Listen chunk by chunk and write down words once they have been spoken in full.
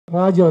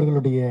ராஜ்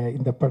அவர்களுடைய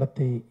இந்த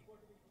படத்தை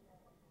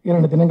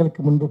 2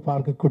 தினங்களுக்கு முன்பு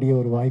பார்க்கக்கூடிய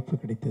ஒரு வாய்ப்பு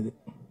கிடைத்தது.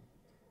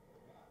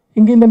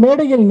 இங்கு இந்த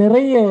மேடையில்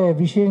நிறைய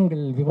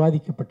விஷயங்கள்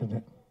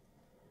விவாதிக்கப்பட்டன.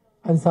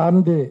 அது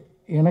சார்ந்து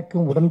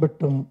எனக்கும்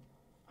உடன்பட்டும்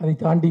அதை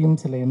தாண்டியும்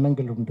சில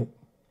எண்ணங்கள் உண்டு.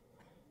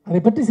 அதை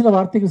பற்றி சில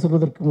வார்த்தைகள்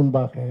சொல்வதற்கு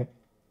முன்பாக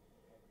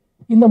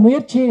இந்த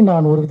முயற்சியை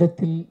நான் ஒரு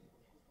விதத்தில்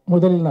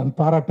முதலில் நான்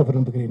பாராட்ட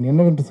விரும்புகிறேன்.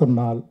 என்னவென்று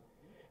சொன்னால்,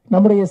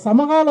 நம்முடைய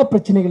சமகால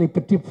பிரச்சனைகளை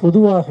பற்றி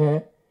பொதுவாக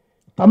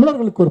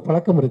தமிழர்களுக்கு ஒரு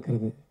பழக்கம்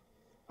இருக்கிறது.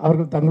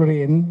 அவர்கள் தங்களுடைய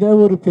எந்த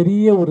ஒரு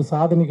பெரிய ஒரு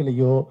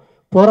சாதனைகளையோ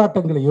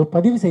போராட்டங்களையோ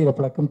பதிவு செய்கிற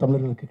பழக்கம்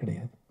தமிழர்களுக்கு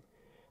கிடையாது.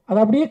 அது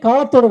அப்படியே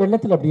காலத்தோட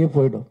வெள்ளத்தில் அப்படியே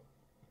போயிடும்.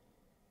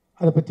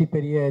 அதை பற்றி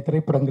பெரிய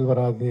திரைப்படங்கள்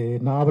வராது,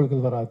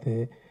 நாவல்கள் வராது.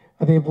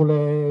 அதே போல்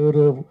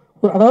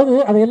அதாவது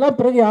அதையெல்லாம்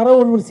பிறகு யாரோ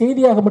ஒரு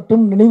செய்தியாக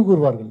மட்டும் நினைவு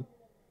கூறுவார்கள்.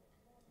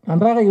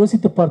 நன்றாக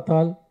யோசித்து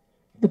பார்த்தால்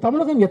இந்த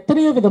தமிழகம்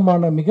எத்தனையோ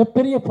விதமான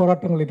மிகப்பெரிய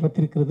போராட்டங்களை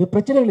நடத்தியிருக்கிறது,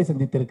 பிரச்சனைகளை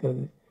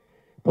சந்தித்திருக்கிறது.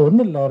 இப்போ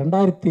ஒன்றும் இல்லை,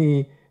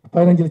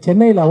 2015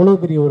 சென்னையில் அவ்வளோ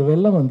பெரிய ஒரு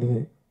வெள்ளம் வந்தது.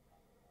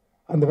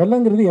 அந்த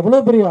வெள்ளங்கிறது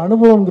எவ்வளோ பெரிய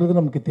அனுபவங்கிறது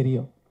நமக்கு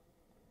தெரியும்.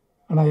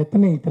 ஆனால்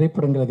எத்தனை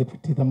திரைப்படங்கள் அதை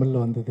பற்றி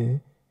தமிழில் வந்தது,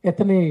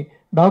 எத்தனை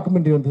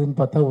டாக்குமெண்ட்ரி வந்ததுன்னு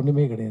பார்த்தா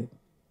ஒன்றுமே கிடையாது.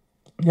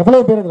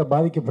 எவ்வளோ பேர் அதில்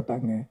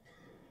பாதிக்கப்பட்டாங்க.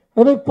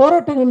 அதே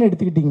போராட்டங்கள்னு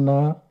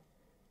எடுத்துக்கிட்டிங்கன்னா,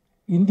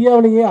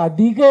 இந்தியாவிலேயே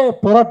அதிக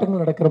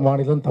போராட்டங்கள் நடக்கிற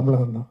மாநிலம்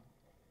தமிழகம் தான்.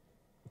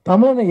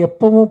 தமிழனை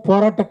எப்பவும்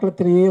போராட்ட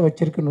களத்திலேயே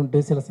வச்சிருக்கணுன்ட்டு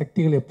சில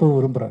சக்திகள் எப்பவும்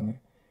விரும்புகிறாங்க.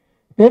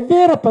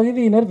 வெவ்வேறு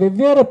பகுதியினர்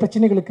வெவ்வேறு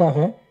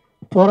பிரச்சனைகளுக்காக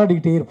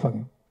போராடிக்கிட்டே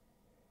இருப்பாங்க.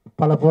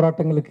 பல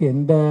போராட்டங்களுக்கு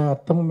எந்த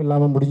அர்த்தமும்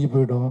இல்லாமல் முடிஞ்சு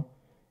போயிடும்.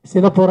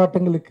 சில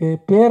போராட்டங்களுக்கு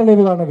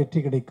பேரளவிலான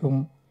வெற்றி கிடைக்கும்,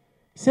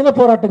 சில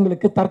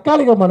போராட்டங்களுக்கு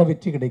தற்காலிகமான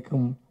வெற்றி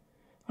கிடைக்கும்.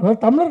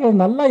 அதனால் தமிழர்களை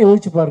நல்லா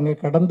யோசிச்சு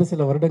பாருங்கள். கடந்த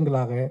சில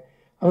வருடங்களாக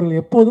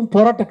அவர்கள் எப்போதும்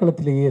போராட்ட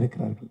களத்திலேயே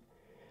இருக்கிறார்கள்.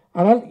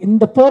 ஆனால்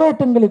இந்த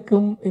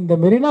போராட்டங்களுக்கும் இந்த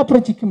மெரினா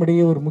புரட்சிக்கும்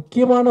இடையே ஒரு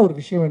முக்கியமான ஒரு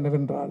விஷயம்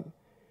என்னவென்றால்,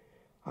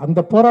 அந்த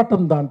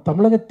போராட்டம் தான்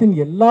தமிழகத்தின்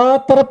எல்லா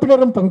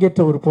தரப்பினரும்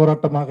பங்கேற்ற ஒரு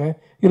போராட்டமாக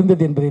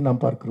இருந்தது என்பதை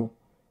நாம் பார்க்கிறோம்.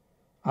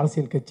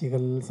 அரசியல்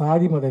கட்சிகள்,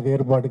 சாதி மத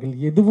வேறுபாடுகள்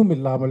எதுவும்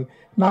இல்லாமல்,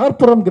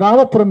 நகர்ப்புறம்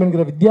கிராமப்புறம்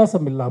என்கிற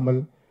வித்தியாசம் இல்லாமல்,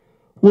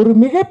 ஒரு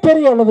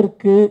மிகப்பெரிய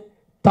அளவிற்கு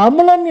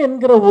தமிழன்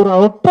என்கிற ஒரு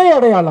ஒற்றை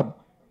அடையாளம்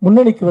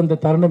முன்னணிக்கு வந்த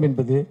தருணம்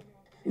என்பது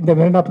இந்த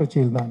மெரினா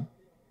புரட்சியில்தான்.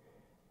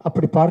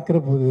 அப்படி பார்க்கிற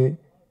போது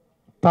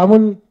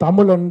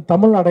தமிழன்,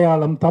 தமிழ்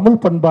அடையாளம்,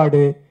 தமிழ்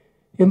பண்பாடு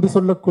என்று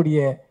சொல்லக்கூடிய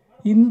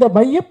இந்த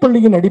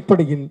மையப்பள்ளியின்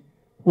அடிப்படையில்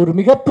ஒரு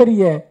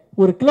மிகப்பெரிய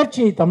ஒரு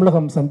கிளர்ச்சியை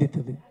தமிழகம்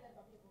சந்தித்தது.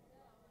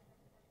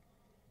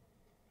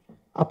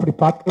 அப்படி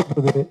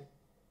பார்க்கும்போது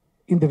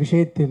இந்த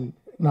விஷயத்தில்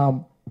நாம்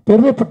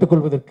பெருமைப்பட்டுக்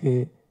கொள்வதற்கு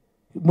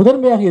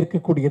முதன்மையாக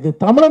இருக்கக்கூடியது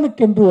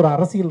தமிழனுக்கென்று ஒரு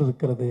அரசியல்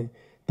இருக்கிறது,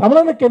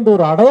 தமிழனுக்கென்று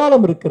ஒரு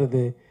அடையாளம்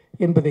இருக்கிறது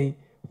என்பதை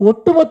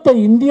ஒட்டுமொத்த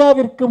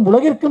இந்தியாவிற்கும்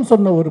உலகிற்கும்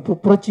சொன்ன ஒரு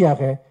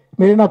புரட்சியாக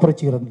மெரினா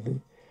புரட்சி இருந்தது.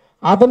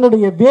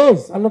 அதனுடைய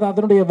வேவ்ஸ் அல்லது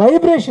அதனுடைய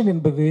வைப்ரேஷன்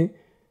என்பது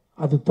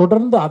அது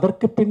தொடர்ந்து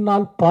அதற்கு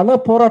பின்னால் பல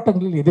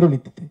போராட்டங்களில்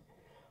எதிரொலித்தது.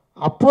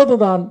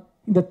 அப்போதுதான்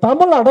இந்த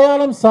தமிழ்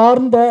அடையாளம்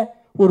சார்ந்த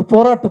ஒரு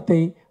போராட்டத்தை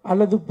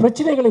அல்லது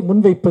பிரச்சனைகளை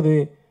முன்வைப்பது,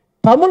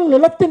 தமிழ்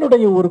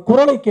நிலத்தினுடைய ஒரு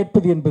குரலை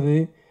கேட்பது என்பது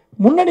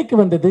முன்னணிக்கு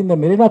வந்தது இந்த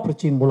மெரினா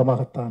புரட்சியின்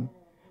மூலமாகத்தான்.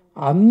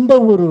 அந்த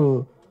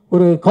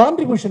ஒரு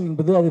கான்ட்ரிபியூஷன்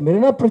என்பது அது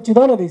மெரினா புரட்சி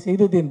தான் அதை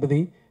செய்தது என்பதை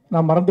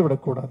நாம்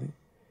மறந்துவிடக்கூடாது.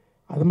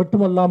 அது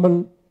மட்டுமல்லாமல்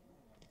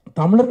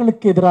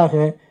தமிழர்களுக்கு எதிராக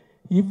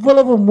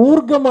இவ்வளவு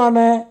மூர்க்கமான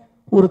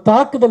ஒரு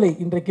தாக்குதலை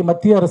இன்றைக்கு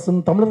மத்திய அரசும்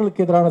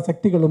தமிழர்களுக்கு எதிரான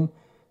சக்திகளும்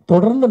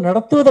தொடர்ந்து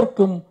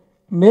நடத்துவதற்கும்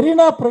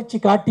மெரினா புரட்சி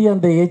காட்டிய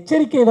அந்த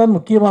எச்சரிக்கை தான்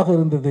முக்கியமாக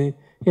இருந்தது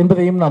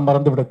என்பதையும் நாம்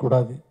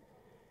மறந்துவிடக்கூடாது.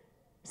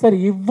 சரி,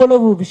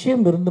 இவ்வளவு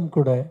விஷயம் இருந்தும்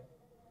கூட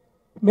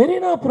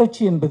மெரினா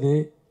புரட்சி என்பது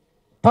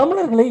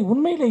தமிழர்களை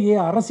உண்மையிலேயே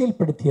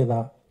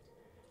அரசியல்படுத்தியதா,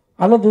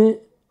 அல்லது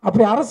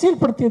அப்படி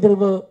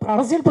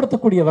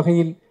அரசியல்படுத்தக்கூடிய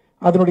வகையில்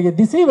அதனுடைய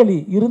திசை வழி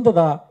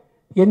இருந்ததா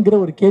என்கிற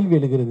ஒரு கேள்வி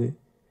எழுகிறது.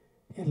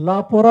 எல்லா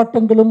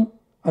போராட்டங்களும்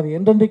அது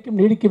என்றென்றைக்கும்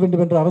நீடிக்க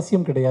வேண்டும் என்ற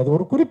அவசியம் கிடையாது.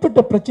 ஒரு குறிப்பிட்ட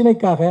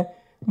பிரச்சனைக்காக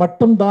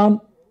மட்டும்தான்,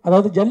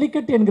 அதாவது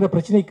ஜல்லிக்கட்டு என்கிற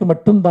பிரச்சனைக்கு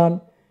மட்டும்தான்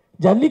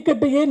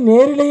ஜல்லிக்கட்டையே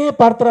நேரிலேயே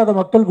பார்த்திராத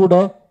மக்கள் கூட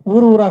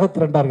ஊர் ஊராக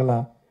திரண்டார்களா?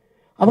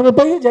 அவங்க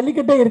பகுதியில்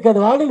ஜல்லிக்கட்டே இருக்காது,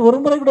 வாழ்வில் ஒரு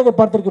முறை கூட அதை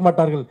பார்த்திருக்க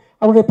மாட்டார்கள்.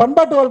 அவருடைய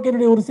பண்பாட்டு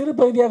வாழ்க்கையினுடைய ஒரு சிறு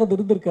பகுதியாக அது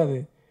இருந்திருக்காது.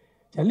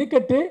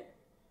 ஜல்லிக்கட்டு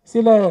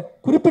சில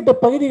குறிப்பிட்ட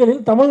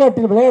பகுதிகளில்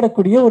தமிழ்நாட்டில்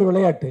விளையாடக்கூடிய ஒரு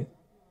விளையாட்டு.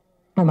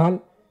 ஆனால்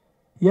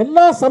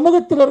எல்லா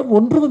சமூகத்தினரும்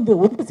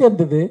ஒன்று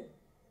சேர்ந்தது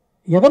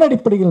எதன்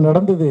அடிப்படையில்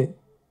நடந்தது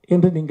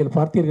என்று நீங்கள்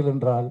பார்த்தீர்கள்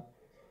என்றால்,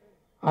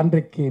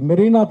 அன்றைக்கு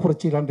மெரினா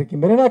புரட்சியில், அன்றைக்கு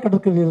மெரினா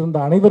கடற்கரையில் இருந்த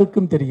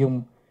அனைவருக்கும் தெரியும்,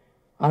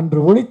 அன்று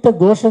ஒலித்த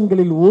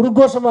கோஷங்களில் ஒரு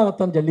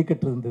கோஷமாகத்தான்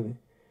ஜல்லிக்கட்டு இருந்தது.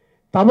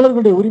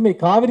 தமிழர்களுடைய உரிமை,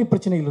 காவிரி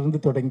பிரச்சனையிலிருந்து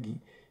தொடங்கி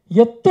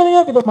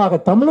எத்தனையோ விதமாக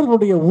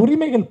தமிழர்களுடைய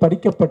உரிமைகள்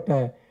பறிக்கப்பட்ட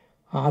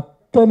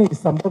அத்தனை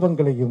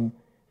சம்பவங்களையும்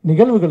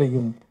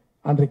நிகழ்வுகளையும்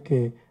அன்றைக்கு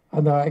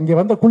இங்கே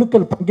வந்த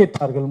குழுக்கள்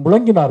பங்கேற்றார்கள்,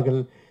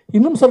 முழங்கினார்கள்.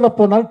 இன்னும் சொல்ல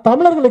போனால்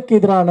தமிழர்களுக்கு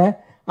எதிரான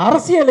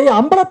அரசியலை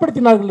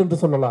அம்பலப்படுத்தினார்கள் என்று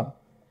சொல்லலாம்.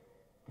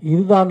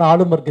 இதுதான்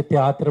ஆளும் வர்க்கத்தை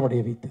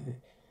ஆத்திரமடைய வைத்தது.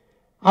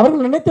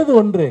 அவர்கள் நினைத்தது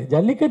ஒன்று,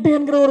 ஜல்லிக்கட்டு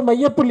என்கிற ஒரு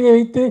மையப்புள்ளியை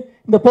வைத்து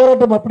இந்த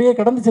போராட்டம் அப்படியே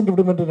கடந்து சென்று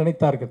விடும் என்று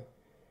நினைத்தார்கள்.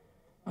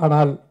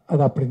 ஆனால்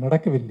அது அப்படி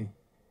நடக்கவில்லை.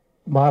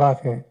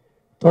 மாறாக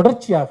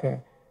தொடர்ச்சியாக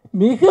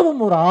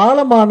மிகவும் ஒரு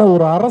ஆழமான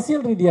ஒரு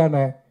அரசியல் ரீதியான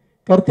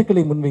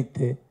கருத்துக்களை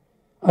முன்வைத்து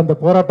அந்த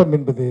போராட்டம்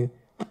என்பது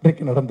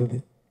அன்றைக்கு நடந்தது.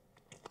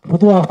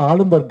 பொதுவாக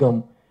ஆளும் வர்க்கம்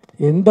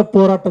எந்த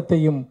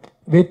போராட்டத்தையும்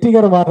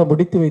வெற்றிகரமாக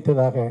முடித்து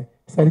வைத்ததாக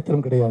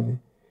சரித்திரம் கிடையாது.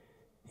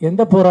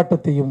 எந்த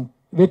போராட்டத்தையும்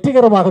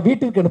வெற்றிகரமாக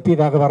வீட்டிற்கு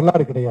அனுப்பியதாக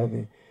வரலாறு கிடையாது.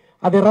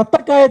 அதை இரத்த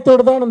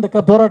காயத்தோடு தான்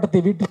அந்த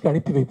போராட்டத்தை வீட்டிற்கு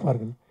அனுப்பி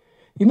வைப்பார்கள்.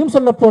 இன்னும்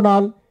சொல்ல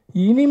போனால்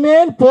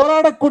இனிமேல்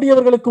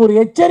போராடக்கூடியவர்களுக்கு ஒரு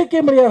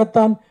எச்சரிக்கை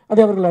முறையாகத்தான்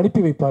அதை அவர்கள்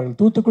அனுப்பி வைப்பார்கள்.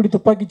 தூத்துக்குடி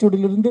துப்பாக்கிச்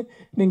சூடிலிருந்து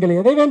நீங்கள்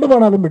எதை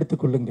வேண்டுமானாலும்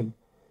எடுத்துக்கொள்ளுங்கள்.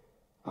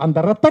 அந்த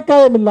இரத்த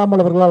காயம்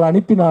இல்லாமல் அவர்களால்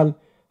அனுப்பினால்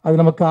அது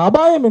நமக்கு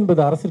அபாயம்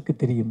என்பது அரசிற்கு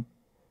தெரியும்.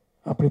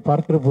 அப்படி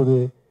பார்க்கிற போது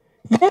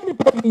ஏன்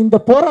இந்த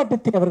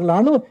போராட்டத்தை அவர்கள்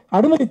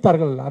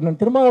அனுமதித்தார்கள்? அண்ணன்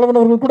திருமாவளவன்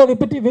அவர்கள் கூட அதை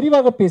பற்றி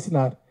விரிவாக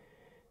பேசினார்.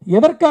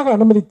 எதற்காக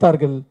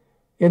அனுமதித்தார்கள்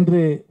என்று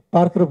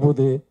பார்க்கிற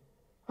போது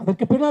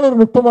அதற்கு பின்னால் ஒரு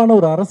நுட்பமான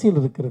ஒரு அரசியல்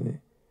இருக்கிறது.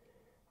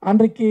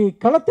 அன்றைக்கு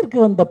களத்திற்கு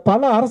வந்த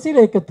பல அரசியல்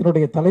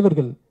இயக்கத்தினுடைய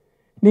தலைவர்கள்,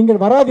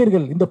 நீங்கள்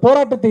வராதீர்கள், இந்த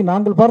போராட்டத்தை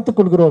நாங்கள் பார்த்துக்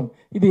கொள்கிறோம்,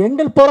 இது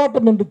எங்கள்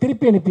போராட்டம் என்று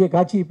திருப்பி அனுப்பிய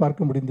காட்சியை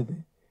பார்க்க முடிந்தது.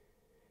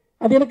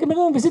 அது எனக்கு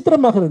மிகவும்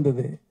விசித்திரமாக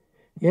இருந்தது.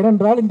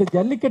 ஏனென்றால் இந்த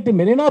ஜல்லிக்கட்டு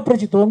மெரினா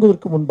புரட்சி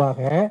துவங்குவதற்கு முன்பாக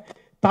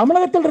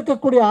தமிழகத்தில்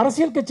இருக்கக்கூடிய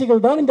அரசியல்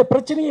கட்சிகள் தான் இந்த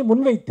பிரச்சனையை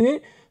முன்வைத்து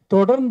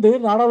தொடர்ந்து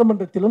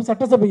நாடாளுமன்றத்திலும்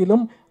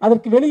சட்டசபையிலும்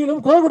அதற்கு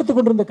வெளியிலும் குரல் கொடுத்துக்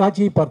கொண்டிருந்த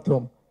காட்சியை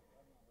பார்த்தோம்.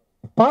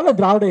 பல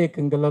திராவிட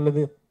இயக்கங்கள்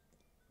அல்லது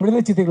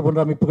விடுதலை சிறுத்தைகள்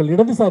போன்ற அமைப்புகள்,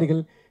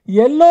 இடதுசாரிகள்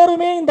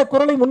எல்லோருமே இந்த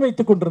குரலை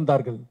முன்வைத்துக்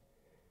கொண்டிருந்தார்கள்.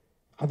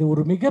 அது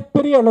ஒரு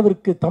மிகப்பெரிய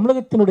அளவிற்கு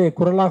தமிழகத்தினுடைய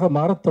குரலாக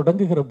மாறத்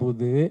தொடங்குகிற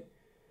போது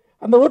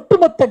அந்த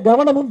ஒட்டுமொத்த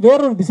கவனமும்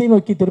வேறொரு திசை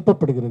நோக்கி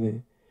திருப்பப்படுகிறது.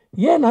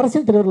 ஏன்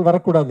அரசியல் தலைவர்கள்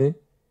வரக்கூடாது?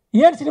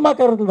 ஏன்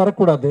சினிமாக்காரர்கள்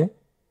வரக்கூடாது?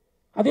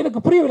 அது எனக்கு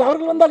புரியவில்லை.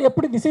 அவர்கள் வந்தால்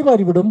எப்படி திசை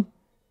மாறிவிடும்?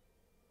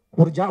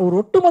 ஒரு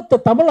ஒட்டுமொத்த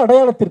தமிழ்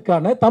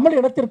அடையாளத்திற்கான, தமிழ்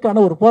இனத்திற்கான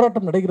ஒரு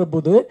போராட்டம் நடைகிற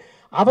போது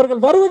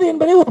அவர்கள் வருவது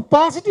என்பதை ஒரு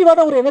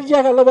பாசிட்டிவான ஒரு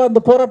எனர்ஜியாக அல்லவா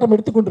அந்த போராட்டம்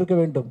எடுத்துக்கொண்டிருக்க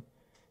வேண்டும்.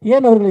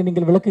 ஏன் அவர்களை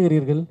நீங்கள்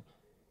விளக்குகிறீர்கள்?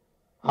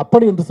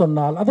 அப்படி என்று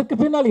சொன்னால் அதற்கு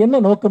பின்னால்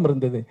என்ன நோக்கம்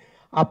இருந்தது?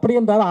 அப்படி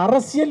என்றால்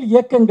அரசியல்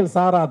இயக்கங்கள்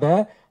சாராத,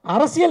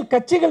 அரசியல்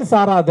கட்சிகள்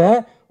சாராத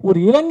ஒரு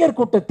இளைஞர்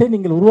கூட்டத்தை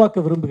நீங்கள் உருவாக்க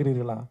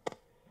விரும்புகிறீர்களா?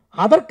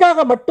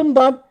 அதற்காக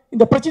மட்டும்தான்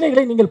இந்த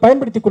பிரச்சனைகளை நீங்கள்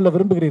பயன்படுத்திக் கொள்ள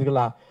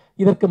விரும்புகிறீர்களா?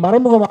 இதற்கு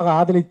மறைமுகமாக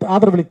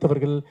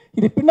ஆதரவளித்தவர்கள்,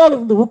 இதை பின்னால்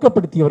இருந்து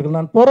ஊக்கப்படுத்தியவர்கள்,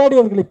 நான்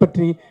போராடியவர்களை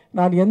பற்றி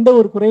நான் எந்த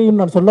ஒரு குறையையும்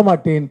நான் சொல்ல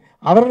மாட்டேன்,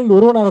 அவர்களில்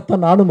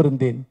ஒருவனாகத்தான் நானும்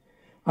இருந்தேன்.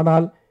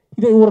 ஆனால்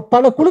இதை ஒரு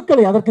பல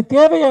குழுக்களை, அதற்கு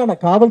தேவையான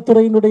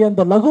காவல்துறையினுடைய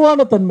அந்த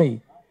லகுவான தன்மை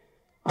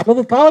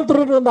அல்லது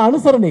காவல்துறையினுடைய அந்த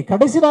அனுசரணை,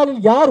 கடைசி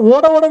நாளில் யார்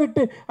ஓட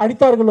விட்டு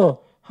அடித்தார்களோ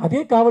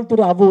அதே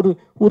காவல்துறை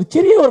ஒரு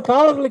சிறிய ஒரு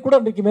காவலர்களை கூட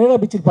அன்றைக்கு மெரினா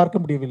பீச்சில்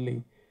பார்க்க முடியவில்லை.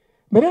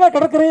 மெரினா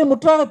கடற்கரையை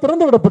முற்றாக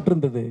திறந்து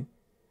விடப்பட்டிருந்தது.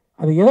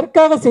 அதை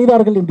எதற்காக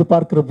செய்தார்கள் என்று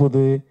பார்க்கிற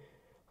போது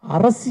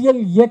அரசியல்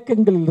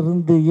இயக்கங்களில்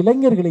இருந்து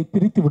இளைஞர்களை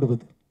பிரித்து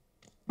விடுவது.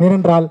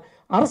 ஏனென்றால்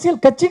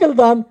அரசியல் கட்சிகள்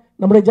தான்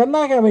நம்முடைய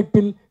ஜனநாயக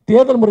அமைப்பில்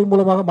தேர்தல் முறை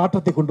மூலமாக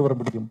மாற்றத்தை கொண்டு வர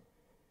முடியும்.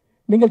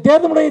 நீங்கள்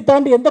தேர்தல் முறையை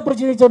தாண்டி எந்த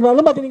பிரச்சனையை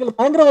சொன்னாலும் அதை நீங்கள்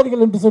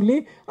பயங்கரவாதிகள் என்று சொல்லி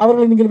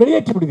அவர்களை நீங்கள்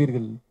வெளியேற்றி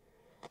விடுவீர்கள்.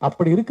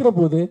 அப்படி இருக்கிற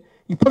போது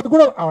இப்பொழுது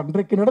கூட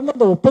அன்றைக்கு நடந்த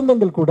அந்த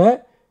ஒப்பந்தங்கள் கூட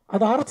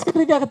அது அரசியல்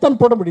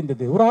ரீதியாகத்தான் போட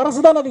முடிந்தது. ஒரு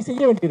அரசு தான் அதை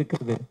செய்ய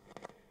வேண்டியிருக்கிறது.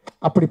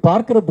 அப்படி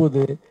பார்க்கிற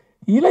போது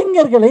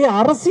இளைஞர்களை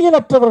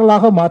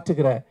அரசியலற்றவர்களாக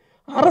மாற்றுகிற,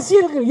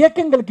 அரசியல்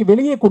இயக்கங்களுக்கு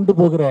வெளியே கொண்டு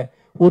போகிற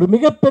ஒரு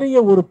மிகப்பெரிய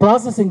ஒரு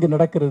ப்ராசஸ் இங்கு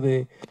நடக்கிறது.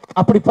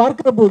 அப்படி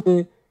பார்க்கிற போது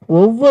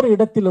ஒவ்வொரு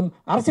இடத்திலும்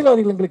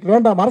அரசியல்வாதிகள் எங்களுக்கு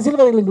வேண்டாம்,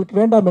 அரசியல்வாதிகள் எங்களுக்கு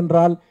வேண்டாம்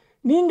என்றால்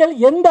நீங்கள்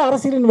எந்த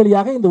அரசியலின்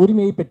வழியாக இந்த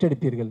உரிமையை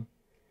பெற்றெடுப்பீர்கள்?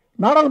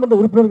 நாடாளுமன்ற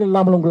உறுப்பினர்கள்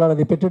இல்லாமல் உங்களால்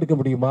அதை பெற்றெடுக்க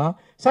முடியுமா?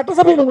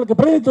 சட்டசபையில் உங்களுக்கு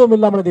பிரதிநிதித்துவம்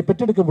இல்லாமல் அதை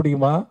பெற்றெடுக்க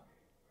முடியுமா?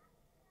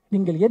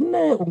 நீங்கள் என்ன,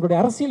 உங்களுடைய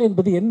அரசியல்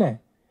என்பது என்ன,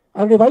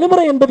 அதனுடைய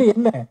வழிமுறை என்பது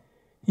என்ன?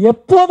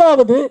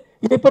 எப்போதாவது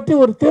இதை பற்றி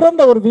ஒரு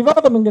திறந்த ஒரு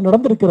விவாதம் இங்கு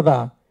நடந்திருக்கிறதா?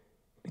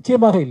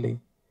 நிச்சயமாக இல்லை.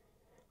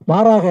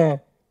 மாறாக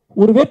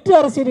ஒரு வெற்று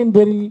அரசியலின்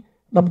பேரில்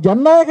நம்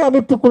ஜனநாயக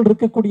அமைப்புக்குள்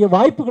இருக்கக்கூடிய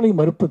வாய்ப்புகளை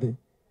மறுப்பது.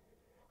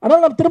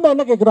 ஆனால் நாம் திரும்ப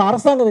என்ன கேட்கிறோம்?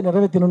 அரசாங்கத்தை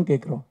நிறைவேற்றணும்னு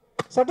கேட்கிறோம்,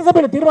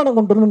 சட்டசபையில் தீர்மானம்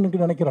கொண்டு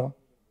வரணும்னு நினைக்கிறோம்.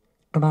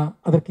 ஆனால்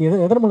அதற்கு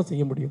எதன் மூலம்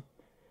செய்ய முடியும்?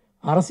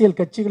 அரசியல்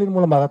கட்சிகளின்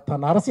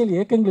மூலமாகத்தான், அரசியல்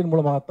இயக்கங்களின்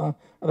மூலமாகத்தான்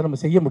அதை நம்ம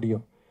செய்ய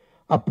முடியும்.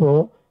 அப்போ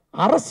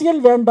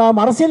அரசியல் வேண்டாம்,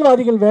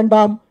 அரசியல்வாதிகள்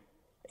வேண்டாம்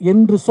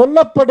என்று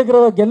சொல்லப்படுகிற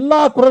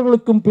எல்லா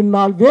குரல்களுக்கும்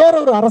பின்னால்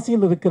வேறொரு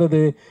அரசியல்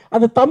இருக்கிறது.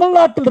 அது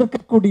தமிழ்நாட்டில்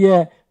இருக்கக்கூடிய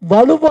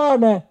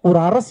வலுவான ஒரு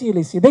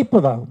அரசியலை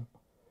சிதைப்பதாகும்.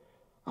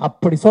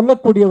 அப்படி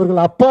சொல்லக்கூடியவர்கள்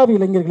அப்பாவி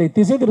இளைஞர்களை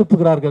திசை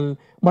திருப்புகிறார்கள்,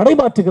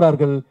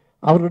 மடைமாற்றுகிறார்கள்.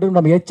 அவர்களிடம்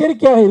நாம்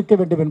எச்சரிக்கையாக இருக்க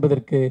வேண்டும்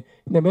என்பதற்கு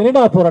இந்த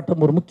மெரினா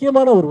போராட்டம் ஒரு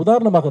முக்கியமான ஒரு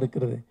உதாரணமாக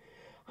இருக்கிறது.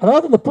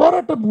 அதாவது இந்த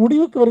போராட்டம்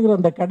முடிவுக்கு வருகிற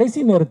அந்த கடைசி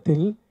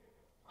நேரத்தில்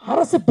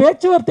அரசு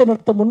பேச்சுவார்த்தை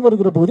நடத்த முன்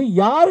வருகிற போது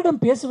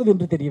யாரிடம் பேசுவது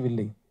என்று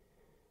தெரியவில்லை.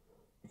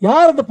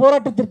 யார் அந்த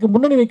போராட்டத்திற்கு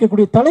முன்னணி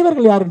வைக்கக்கூடிய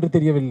தலைவர்கள் யார் என்று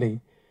தெரியவில்லை.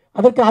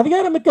 அதற்கு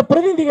அதிகாரமிக்க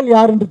பிரதிநிதிகள்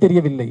யார் என்று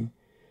தெரியவில்லை.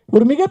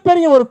 ஒரு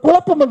மிகப்பெரிய ஒரு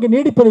குழப்பம் அங்கு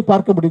நீடிப்பதை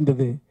பார்க்க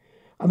முடிந்தது.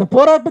 அந்த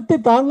போராட்டத்தை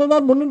தாங்கள்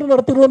தான் முன்னின்று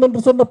நடத்துகிறோம் என்று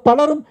சொன்ன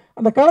பலரும்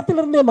அந்த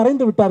களத்திலிருந்தே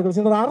மறைந்து விட்டார்கள்.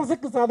 சிலர்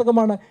அரசுக்கு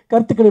சாதகமான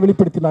கருத்துக்களை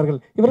வெளிப்படுத்தினார்கள்.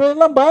 இவர்கள்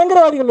எல்லாம்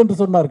பயங்கரவாதிகள் என்று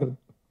சொன்னார்கள்.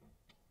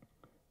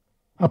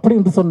 அப்படி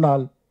என்று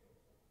சொன்னால்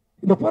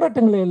இந்த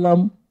போராட்டங்களை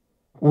எல்லாம்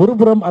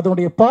ஒருபுறம்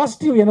அதனுடைய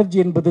பாசிட்டிவ் எனர்ஜி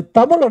என்பது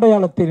தமிழ்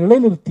அடையாளத்தை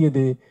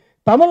நிலைநிறுத்தியது,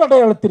 தமிழ்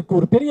அடையாளத்திற்கு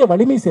ஒரு பெரிய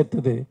வலிமை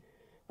சேர்த்தது.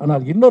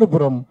 ஆனால் இன்னொரு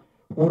புறம்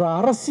ஒரு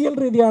அரசியல்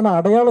ரீதியான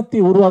அடையாளத்தை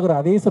உருவாகிற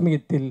அதே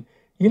சமயத்தில்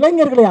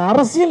இளைஞர்களை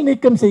அரசியல்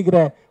நீக்கம் செய்கிற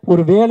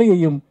ஒரு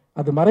வேலையையும்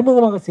அது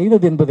மறைமுகமாக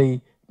செய்தது என்பதை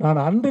நான்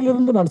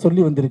அன்றிலிருந்து நான்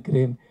சொல்லி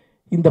வந்திருக்கிறேன்.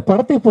 இந்த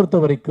படத்தை பொறுத்த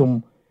வரைக்கும்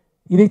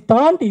இதை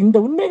தாண்டி இந்த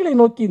உண்மைகளை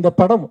நோக்கி இந்த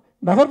படம்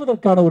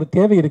நகர்வதற்கான ஒரு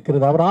தேவை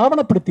இருக்கிறது. அவர்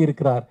ஆவணப்படுத்தி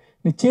இருக்கிறார்.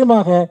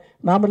 நிச்சயமாக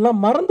நாம் எல்லாம்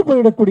மறந்து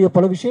போயிடக்கூடிய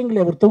பல விஷயங்களை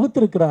அவர்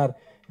தொகுத்திருக்கிறார்.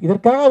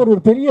 இதற்காக அவர்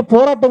ஒரு பெரிய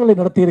போராட்டங்களை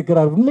நடத்தி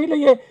இருக்கிறார்.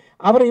 உண்மையிலேயே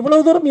அவரை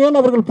இவ்வளவு தூரம் ஏன்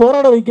அவர்கள்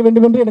போராட வைக்க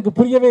வேண்டும் என்று எனக்கு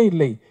புரியவே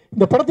இல்லை.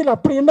 இந்த படத்தில்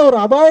அப்படி என்ன ஒரு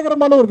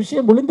அபாயகரமான ஒரு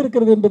விஷயம்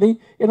ஒளிந்திருக்கிறது என்பதை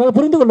என்னால்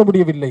புரிந்து கொள்ள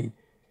முடியவில்லை.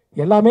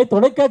 எல்லாமே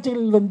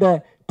தொலைக்காட்சிகளில் வந்த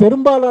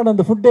பெரும்பாலான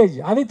அந்த ஃபுட்டேஜ்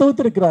அதை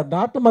தொகுத்திருக்கிறார்.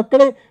 நாட்டு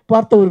மக்களே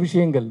பார்த்த ஒரு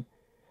விஷயங்கள்,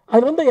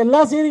 அது வந்த எல்லா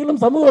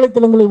செய்திகளும் சமூக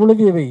வலைத்தளங்களில்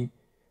உலகியவை.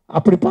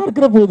 அப்படி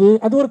பார்க்கிற போது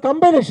அது ஒரு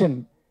கம்பைலேஷன்.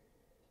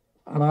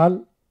 ஆனால்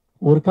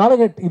ஒரு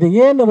காலகட்டம் இதை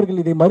ஏன்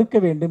அவர்கள் இதை மறுக்க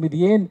வேண்டும், இது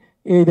ஏன்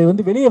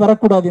இதை வெளியே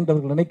வரக்கூடாது என்று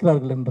அவர்கள்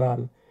நினைக்கிறார்கள்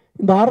என்றால்,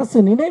 இந்த அரசு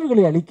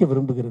நினைவுகளை அழிக்க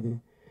விரும்புகிறது,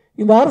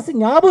 இந்த அரசு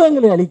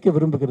ஞாபகங்களை அழிக்க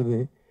விரும்புகிறது.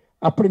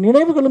 அப்படி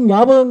நினைவுகளும்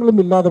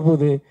ஞாபகங்களும் இல்லாத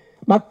போது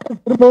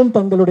மக்கள் திரும்பவும்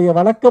தங்களுடைய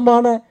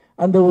வழக்கமான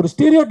அந்த ஒரு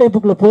ஸ்டீரியோ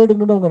டைப்புக்குள்ள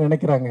போயிடணும்னு அவங்க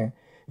நினைக்கிறாங்க.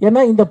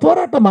 ஏன்னா இந்த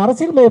போராட்டம்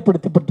அரசியல்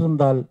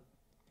மயப்படுத்தப்பட்டிருந்தால்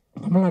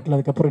தமிழ்நாட்டில்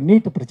அதுக்கப்புறம்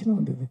நீட்டு பிரச்சனை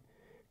வந்தது,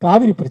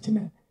 காவிரி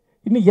பிரச்சனை,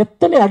 இன்னும்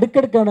எத்தனை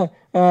அடுக்கடுக்கான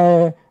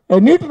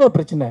நியூட்ரல்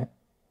பிரச்சனை,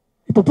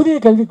 இப்போ புதிய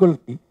கல்விக்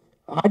கொள்கை,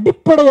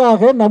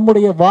 அடிப்படையாக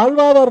நம்முடைய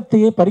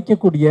வாழ்வாதாரத்தையே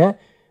பறிக்கக்கூடிய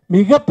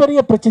மிகப்பெரிய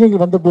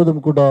பிரச்சனைகள் வந்த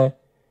போதும் கூட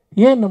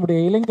ஏன் நம்முடைய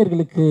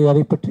இளைஞர்களுக்கு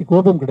அதை பற்றி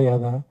கோபம்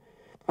கிடையாதா?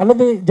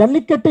 அல்லது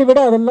ஜல்லிக்கட்டை விட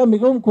அதெல்லாம்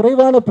மிகவும்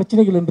குறைவான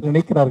பிரச்சனைகள் என்று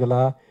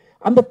நினைக்கிறார்களா?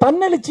 அந்த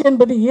தன்னெழுச்சி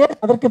என்பது ஏன்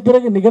அதற்கு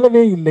பிறகு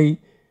நிகழவே இல்லை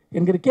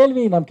என்கிற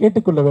கேள்வியை நாம்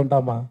கேட்டுக்கொள்ள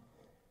வேண்டாமா?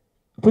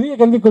 புதிய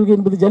கல்விக் கொள்கை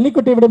என்பது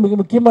ஜல்லிக்கட்டை விட மிக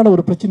முக்கியமான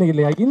ஒரு பிரச்சனை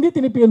இல்லையா? இந்தி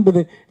திணிப்பு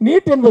என்பது,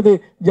 நீட் என்பது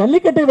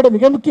ஜல்லிக்கட்டை விட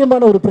மிக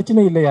முக்கியமான ஒரு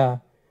பிரச்சனை இல்லையா?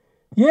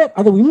 ஏன்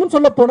அது இன்னும்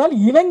சொல்ல போனால்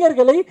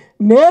இளைஞர்களை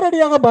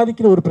நேரடியாக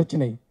பாதிக்கிற ஒரு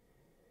பிரச்சனை,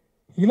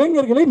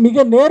 இளைஞர்களை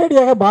மிக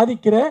நேரடியாக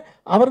பாதிக்கிற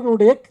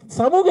அவர்களுடைய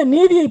சமூக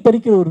நீதியை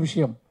பறிக்கிற ஒரு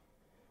விஷயம்.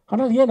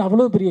 ஆனால் ஏன்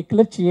அவ்வளவு பெரிய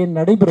கிளர்ச்சி ஏன்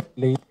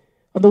நடைபெறவில்லை?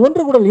 அந்த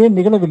ஒன்று கூட ஏன்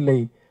நிகழவில்லை?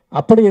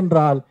 அப்படி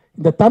என்றால்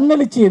இந்த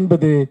தன்னெழுச்சி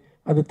என்பது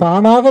அது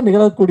தானாக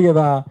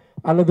நிகழக்கூடியதா,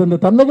 அல்லது அந்த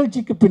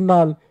தன்னெழுச்சிக்கு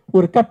பின்னால்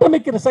ஒரு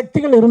கட்டமைக்கிற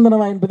சக்திகள்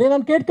இருந்தனவா என்பதை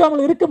நான்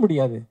கேட்காமல் இருக்க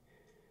முடியாது.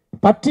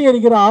 பற்றி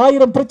எறிகிற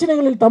 1000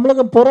 பிரச்சனைகளில்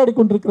தமிழகம் போராடி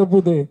கொண்டிருக்கிற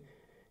போது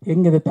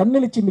எங்க இந்த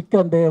தன்னெழுச்சி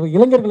மிக்க அந்த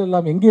இளைஞர்கள்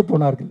எல்லாம் எங்கே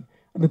போனார்கள்?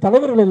 அந்த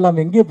தலைவர்கள் எல்லாம்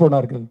எங்கே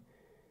போனார்கள்?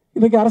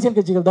 இன்றைக்கு அரசியல்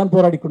கட்சிகள் தான்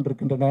போராடி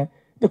கொண்டிருக்கின்றன,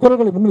 இந்த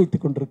குரல்களை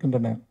முன்வைத்துக்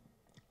கொண்டிருக்கின்றன.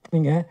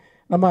 நீங்கள்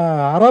நம்ம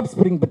அரப்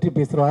ஸ்பிரிங் பற்றி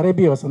பேசுகிறோம்,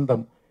 அரேபிய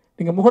வசந்தம்.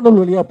 நீங்கள் முகநூல்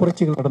வழியாக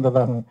புரட்சிகள்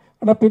நடந்ததாங்க.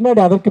 ஆனால் பின்னாடி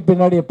அதற்கு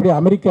பின்னாடி எப்படி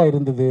அமெரிக்கா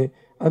இருந்தது,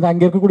 அது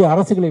அங்கே இருக்கக்கூடிய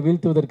அரசுகளை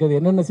வீழ்த்துவதற்கு அது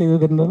என்னென்ன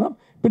செய்தது என்பதெல்லாம்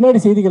பின்னாடி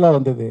செய்திகளாக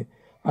வந்தது.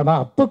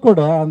 ஆனால் அப்போ கூட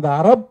அந்த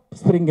அரப்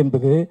ஸ்பிரிங்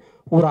என்பது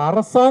ஒரு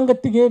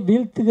அரசாங்கத்தையே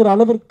வீழ்த்துகிற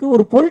அளவிற்கு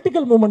ஒரு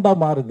பொலிட்டிக்கல் மூமெண்ட்டாக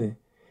மாறுது.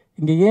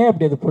 இங்கே ஏன்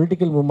அப்படி அது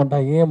பொலிட்டிக்கல்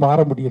மூமெண்ட்டாக ஏன் மாற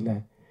முடியல?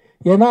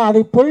 ஏன்னா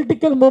அதை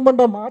பொலிட்டிக்கல்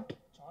மூமெண்ட்டாக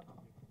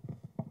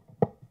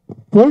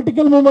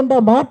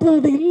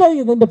மாற்றுவது இல்லை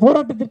இந்த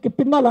போராட்டத்திற்கு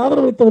பின்னால்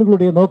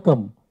ஆதரவளித்தவர்களுடைய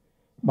நோக்கம்.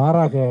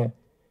 மாறாக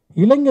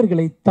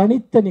இளைஞர்களை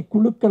தனித்தனி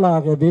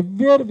குழுக்களாக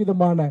வெவ்வேறு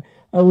விதமான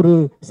ஒரு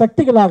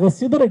சக்திகளாக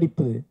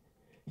சிதறடிப்பது.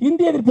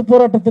 இந்திய எதிர்ப்பு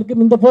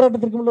போராட்டத்திற்கும் இந்த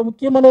போராட்டத்திற்கும் உள்ள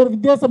முக்கியமான ஒரு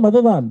வித்தியாசம்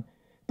அதுதான்.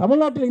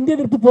 தமிழ்நாட்டில் இந்திய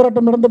எதிர்ப்பு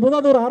போராட்டம் நடந்தபோது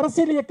அது ஒரு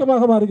அரசியல்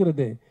இயக்கமாக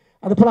மாறுகிறது,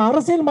 அது பல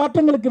அரசியல்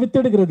மாற்றங்களுக்கு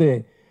வித்திடுகிறது.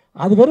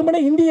 அது வெறுமனே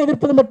இந்திய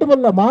எதிர்ப்பது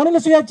மட்டுமல்ல, மாநில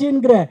சுயாட்சி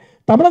என்கிற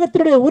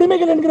தமிழகத்தினுடைய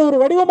உரிமைகள் என்கிற ஒரு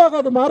வடிவமாக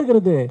அது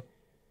மாறுகிறது.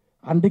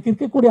 அன்றைக்கு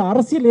இருக்கக்கூடிய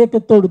அரசியல்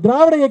இயக்கத்தோடு,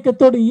 திராவிட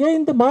இயக்கத்தோடு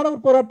ஏந்து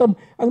மாணவர் போராட்டம்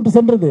அங்கு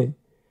சென்றது.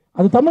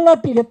 அது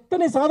தமிழ்நாட்டில்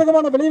எத்தனை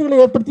சாதகமான விளைவுகளை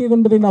ஏற்படுத்தியது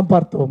என்பதை நாம்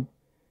பார்த்தோம்.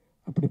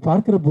 அப்படி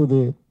பார்க்கிற போது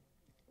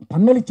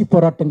தன்னெழுச்சி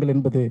போராட்டங்கள்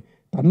என்பது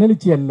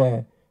தன்னெழுச்சி அல்ல,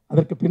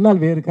 அதற்கு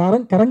பின்னால் வேறு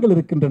கரங்கள்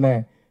இருக்கின்றன.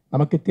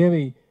 நமக்கு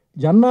தேவை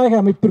ஜனநாயக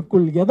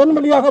அமைப்பிற்குள் எதன்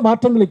வழியாக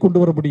மாற்றங்களை கொண்டு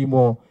வர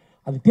முடியுமோ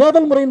அது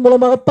தேர்தல் முறையின்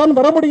மூலமாகத்தான்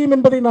வர முடியும்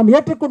என்பதை நாம்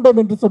ஏற்றுக்கொண்டோம்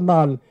என்று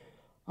சொன்னால்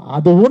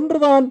அது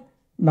ஒன்றுதான்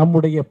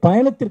நம்முடைய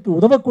பயணத்திற்கு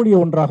உதவக்கூடிய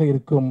ஒன்றாக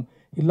இருக்கும்.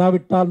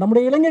 இல்லாவிட்டால்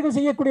நம்முடைய இளைஞர்கள்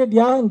செய்யக்கூடிய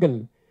தியாகங்கள்,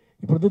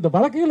 இப்பொழுது இந்த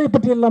வழக்குகளை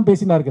பற்றி எல்லாம்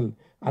பேசினார்கள்.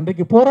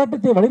 அன்றைக்கு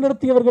போராட்டத்தை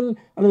வழிநடத்தியவர்கள்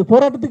அல்லது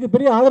போராட்டத்துக்கு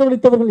பெரிய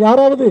ஆதரவளித்தவர்கள்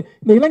யாராவது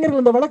இந்த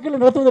இளைஞர்கள் இந்த வழக்குகளை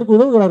நடத்துவதற்கு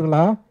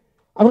உதவுகிறார்களா?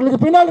 அவர்களுக்கு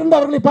பின்னால் இருந்து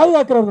அவர்களை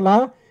பாதுகாக்கிறார்களா?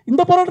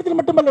 இந்த போராட்டத்தில்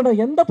மட்டுமல்ல,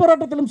 எந்த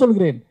போராட்டத்திலும்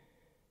சொல்கிறேன்,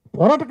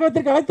 போராட்ட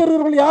களத்திற்கு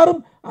அழைத்தவர்கள் யாரும்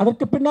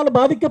அதற்கு பின்னால்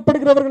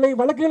பாதிக்கப்படுகிறவர்களை,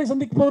 வழக்குகளை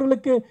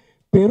சந்திப்பவர்களுக்கு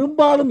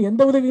பெரும்பாலும்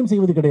எந்த உதவியும்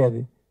செய்வது கிடையாது,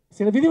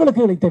 சில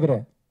விதிவிலக்குகளை தவிர.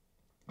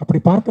 அப்படி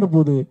பார்க்கிற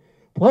போது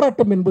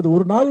போராட்டம் என்பது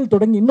ஒரு நாளில்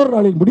தொடங்கி இன்னொரு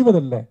நாளில்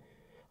முடிவதல்ல.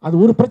 அது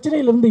ஒரு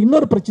பிரச்சனையிலிருந்து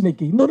இன்னொரு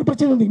பிரச்சனைக்கு, இன்னொரு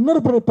பிரச்சனையிலிருந்து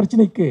இன்னொரு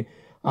பிரச்சனைக்கு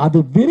அது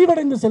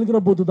விரிவடைந்து செல்கிற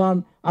போதுதான்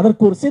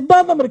அதற்கு ஒரு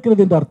சித்தாந்தம்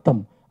இருக்கிறது என்று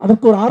அர்த்தம்,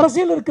 அதற்கு ஒரு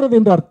அரசியல் இருக்கிறது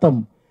என்று அர்த்தம்.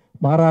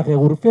 மாறாக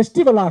ஒரு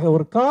ஃபெஸ்டிவலாக,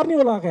 ஒரு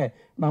கார்னிவலாக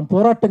நாம்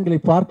போராட்டங்களை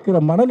பார்க்கிற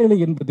மனநிலை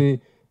என்பது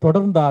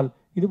தொடர்ந்தால்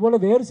இதுபோல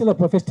வேறு சில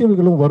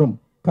ஃபெஸ்டிவல்களும் வரும்,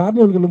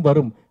 கார்னிவல்களும்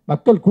வரும்,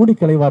 மக்கள் கூடி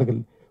கலைவார்கள்,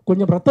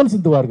 கொஞ்சம் ரத்தம்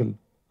சிந்துவார்கள்,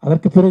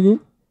 அதற்கு பிறகு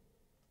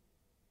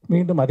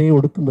மீண்டும் அதே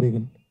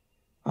ஒடுக்குமுறைகள்,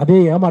 அதே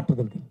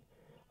ஏமாற்றுதல்கள்.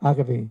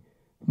 ஆகவே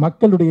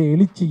மக்களுடைய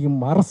எழுச்சியும்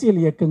அரசியல்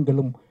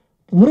இயக்கங்களும்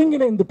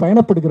ஒருங்கிணைந்து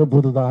பயணப்படுகிற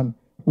போதுதான்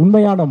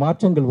உண்மையான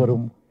மாற்றங்கள்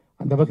வரும்.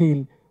 அந்த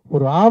வகையில்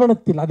ஒரு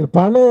ஆவணத்தில் அதில்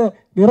பல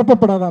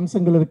நிரப்பப்படாத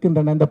அம்சங்கள்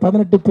இருக்கின்றன. இந்த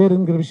 18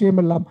 பேருங்கிற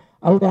விஷயமெல்லாம்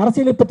அவருடைய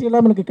அரசியலை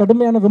பற்றியெல்லாம் எனக்கு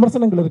கடுமையான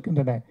விமர்சனங்கள்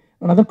இருக்கின்றன.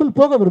 நான் அதற்குள்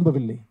போக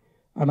விரும்பவில்லை.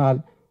 ஆனால்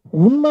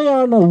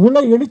உண்மையான உள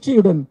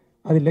எழுச்சியுடன்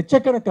அதில்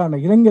லட்சக்கணக்கான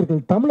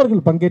இளைஞர்கள்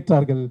தமிழர்கள்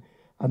பங்கேற்றார்கள்.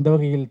 அந்த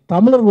வகையில்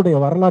தமிழர்களுடைய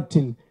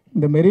வரலாற்றில்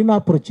இந்த மெரினா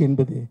புரட்சி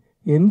என்பது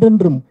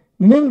என்றென்றும்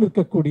நினைவில்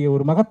நிற்கக்கூடிய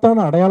ஒரு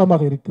மகத்தான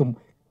அடையாளமாக இருக்கும்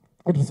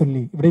என்று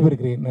சொல்லி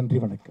விடைபெறுகிறேன். நன்றி,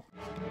 வணக்கம்.